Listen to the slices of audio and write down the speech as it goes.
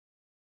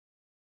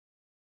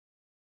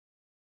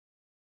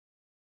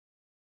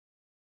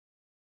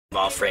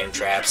Ball frame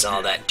traps and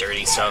all that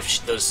dirty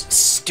stuff. Those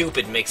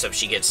stupid mix-ups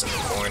she gets in the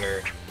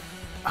corner.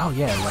 Oh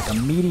yeah, like a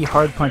meaty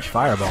hard punch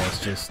fireball is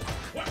just...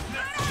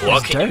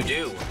 What can you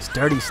do? It's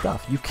dirty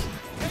stuff. You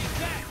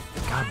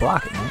gotta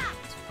block it, man.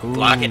 Ooh,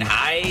 block it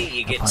high,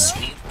 you get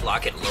sweep.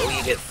 Block it low,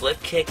 you get flip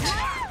kicked.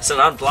 It's an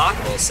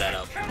unblockable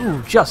setup.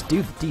 Ooh, just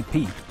do the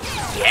DP.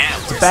 Yeah,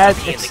 it's bad.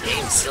 The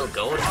game's still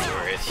going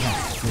for it.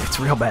 Yeah, it's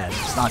real bad.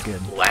 It's not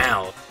good.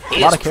 Wow,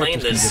 he is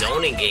playing the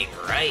zoning game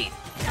right.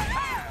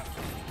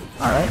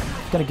 Alright,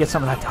 gonna get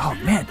some of that. Oh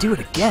man, do it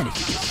again.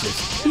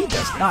 He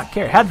does not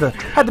care. Had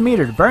the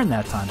meter to burn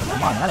that time, but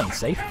come on, that ain't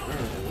safe.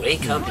 Ooh,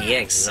 wake up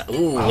EX.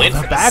 Ooh, oh, went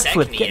the for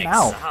backflip the getting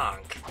out.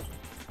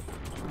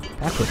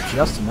 Backflip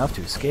just enough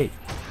to escape.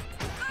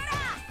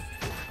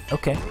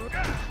 Okay.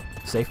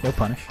 Safe, no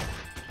punish.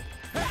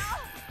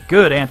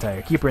 Good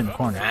anti-air. Keep her in the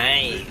corner.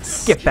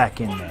 Nice. Get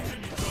back in there.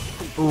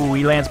 Ooh,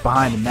 he lands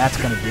behind, and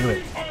that's gonna do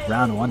it.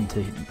 Round 1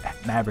 to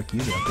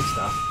MavrickHugo. Good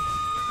stuff.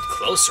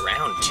 Close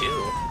round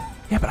 2.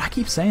 Yeah, but I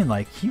keep saying,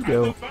 like,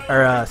 Hugo,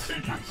 or,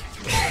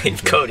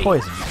 Cody.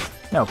 Poison.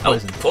 No,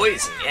 Poison. Oh,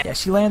 Poison, yeah. Yeah,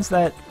 she lands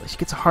that, she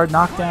gets a hard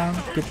knockdown,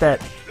 get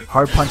that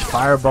hard punch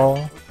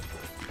fireball,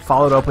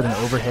 followed up with an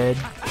overhead,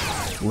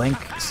 Link,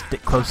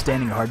 close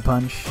standing hard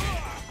punch.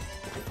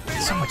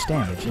 So much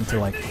damage into,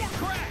 like,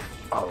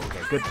 oh, okay,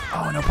 good.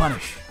 Oh, no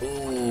punish.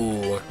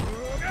 Ooh.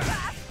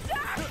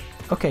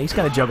 Okay, he's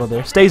got a juggle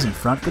there. Stays in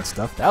front. Good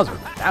stuff.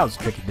 That was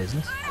tricky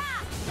business.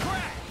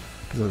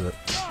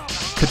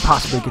 Could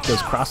possibly get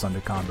those cross under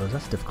combos.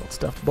 That's difficult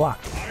stuff to block.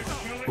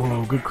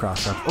 Ooh, good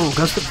cross up. Oh,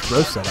 goes for the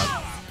throw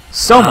setup.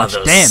 So much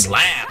damage.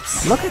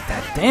 Slaps. Look at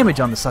that damage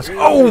on the slash.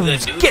 Oh,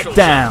 get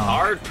down.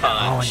 Hard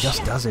punch. Oh, and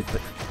just does it.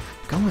 But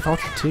going with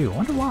Ultra 2. I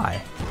wonder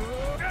why.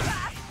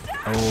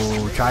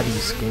 Oh, tried to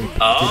escape.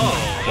 Oh,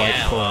 didn't quite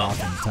yeah, pull it off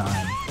in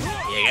time.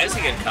 Yeah, you guys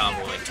can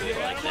combo into it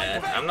like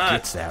that. I'm not...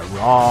 Gets that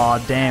raw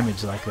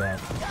damage like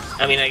that.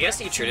 I mean, I guess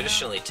you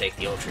traditionally take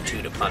the Ultra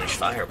 2 to punish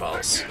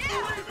fireballs.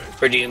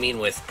 Or do you mean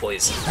with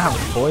Poison? Not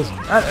with Poison.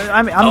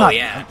 I mean, I'm not...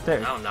 Yeah.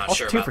 I'm not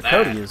sure Ultra 2 for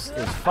about Cody is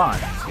fine.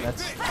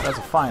 That's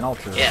a fine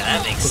Ultra. Yeah,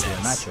 that makes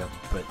sense. Matchup,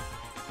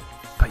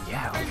 but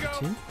yeah,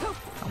 Ultra 2?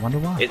 I wonder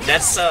why.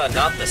 That's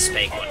not the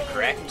Spank one,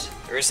 correct?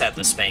 Or is that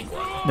the Spank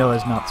one? No,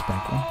 it's not the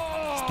Spank one.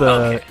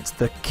 It's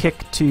the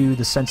kick to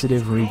the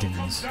sensitive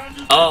regions.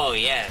 Oh,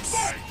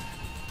 yes.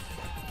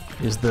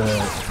 Is the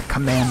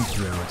command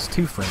throw. It's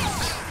 2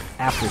 frames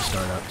after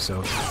startup, so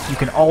you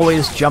can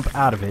always jump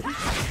out of it.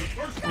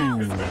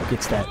 Ooh,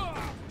 gets that.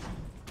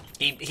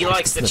 He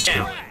likes the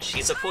challenge.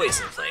 He's a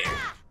Poison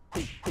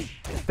player.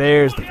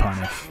 There's the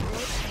punish.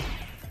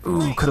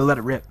 Ooh, could have let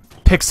it rip.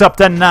 Picks up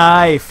the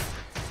knife.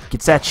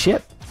 Gets that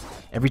chip.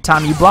 Every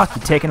time you block,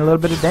 you're taking a little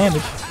bit of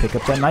damage. Pick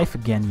up that knife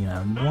again, you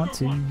know. You want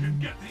to.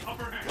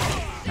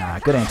 Nah,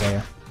 good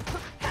anti-air.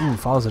 Ooh,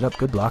 follows it up.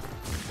 Good block.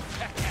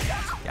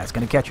 Yeah, it's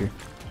gonna catch her.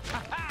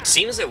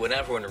 Seems that when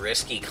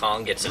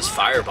RiskyKong gets his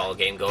fireball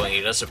game going,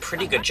 he does a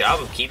pretty good job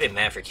of keeping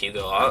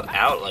MavrickHugo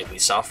out like we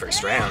saw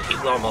first round. He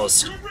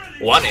almost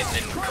won it, and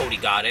then Cody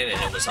got in,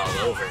 and it was all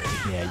over.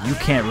 Yeah, you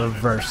can't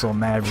reversal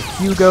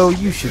MavrickHugo.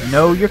 You should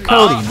know your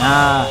Cody.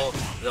 Nah.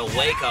 The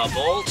Wake Up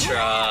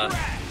Ultra.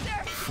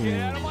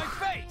 Ooh.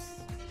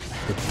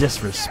 The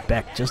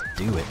disrespect. Just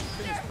do it.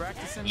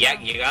 Yeah,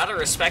 you gotta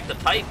respect the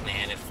pipe,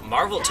 man. If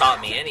Marvel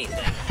taught me anything.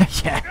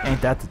 Yeah,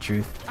 ain't that the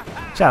truth.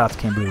 Shout out to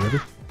Ken Blue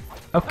River.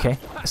 Okay,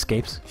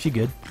 escapes. She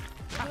good.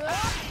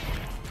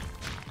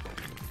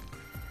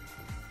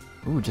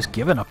 Ooh, just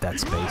giving up that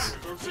space.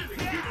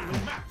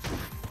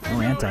 No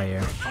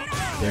anti-air.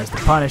 There's the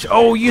punish.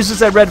 Oh, uses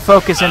that red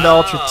focus into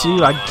Ultra 2.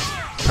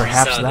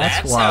 Perhaps so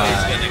that's why.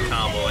 How he's gonna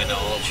combo into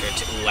Ultra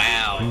 2.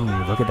 Wow.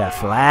 Ooh, look at that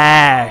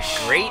flash.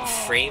 Great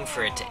frame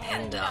for it to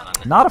end on.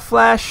 Not a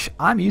flash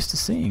I'm used to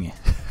seeing.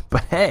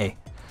 But hey,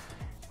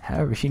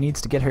 however, she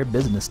needs to get her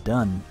business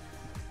done.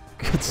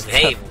 Good stuff.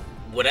 Hey,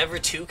 whatever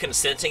 2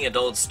 consenting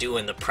adults do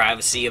in the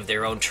privacy of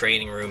their own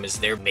training room is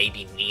their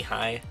maybe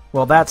knee-high.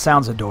 Well, that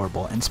sounds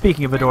adorable. And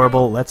speaking of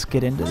adorable, let's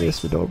get into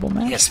this adorable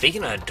match. Yeah,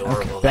 speaking of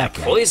adorable, okay, that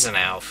Poison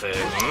outfit.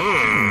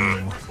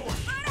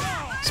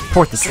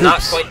 Support the troops. It's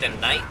not quite the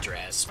night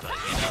dress, but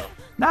you know.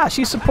 Nah,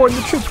 she's supporting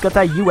the troops. Got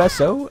that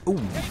USO.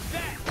 Ooh,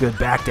 good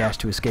backdash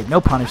to escape. No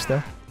punish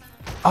though.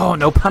 Oh,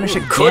 no punish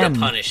again. Could have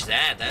punished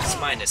that. That's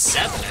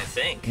 -7, I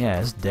think. Yeah,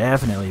 it's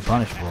definitely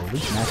punishable. At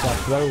least match that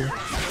throw.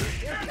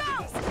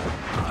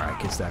 Alright,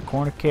 gets that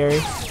corner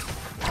carry.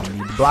 I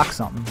need to block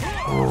something.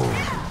 Oh,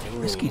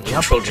 risky jump.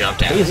 Neutral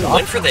jumped out.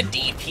 Went for the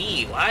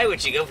DP. Why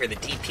would you go for the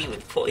DP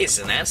with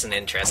Poison? That's an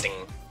interesting...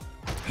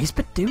 He's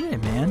been doing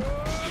it, man.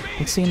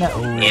 You've seen that?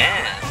 Oh.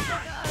 Yeah.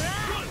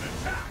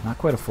 Not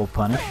quite a full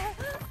punish.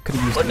 Could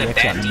have used the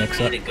X on the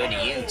mix-up. Good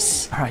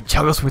use. Alright,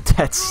 juggles with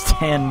that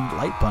stand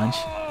light punch.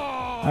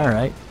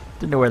 Alright.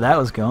 Didn't know where that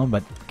was going,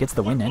 but gets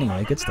the win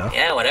anyway. Good stuff.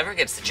 Yeah, whatever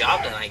gets the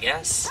job done, I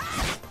guess.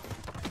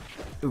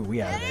 Ooh,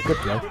 we out of there. Good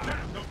throw.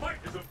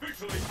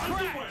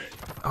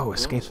 Oh,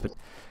 escapes, but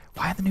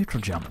why the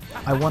neutral jump?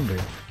 I wonder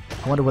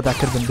what that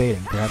could have been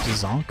baiting. Perhaps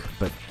a zonk,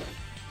 but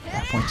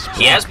That point's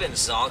He has been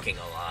zonking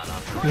a lot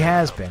on He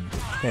has been.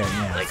 There,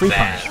 yeah. Like Free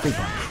that. punish, free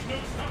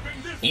punish.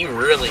 He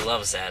really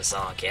loves that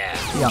zonk, yeah.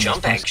 Yeah,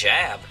 Jump back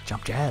jab.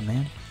 Jump jab,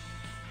 man.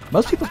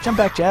 Most people's jump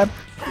back jab,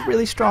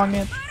 really strong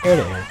in air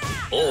to air.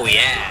 Oh,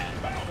 yeah.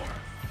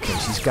 Okay,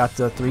 she's got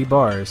the 3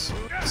 bars.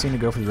 I've seen her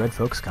go for the red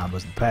focus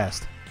combos in the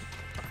past.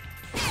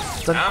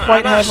 Doesn't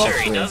quite I'm not have sure.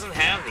 ultra. He doesn't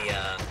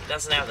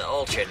have the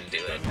ultra to do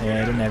it. Yeah,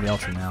 he didn't have the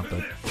ultra now,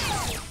 but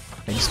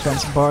maybe spend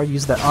some bar,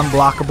 use that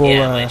unblockable.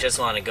 Yeah, I just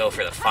want to go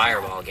for the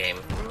fireball game.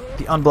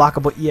 The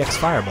unblockable EX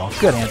fireball.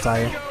 Good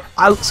anti-air.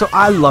 So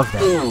I love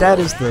that. Ooh. That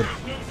is the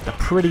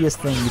prettiest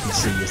thing you can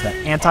see is that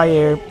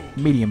anti-air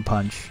medium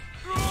punch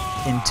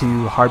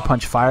into hard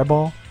punch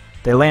fireball.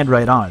 They land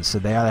right on, so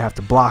they either have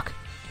to block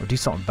or do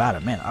something about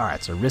it. Man,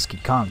 alright, so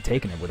RiskyKong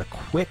taking it with a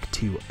quick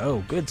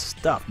 2-0. Good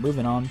stuff.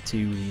 Moving on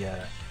to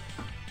the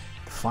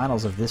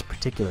finals of this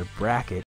particular bracket.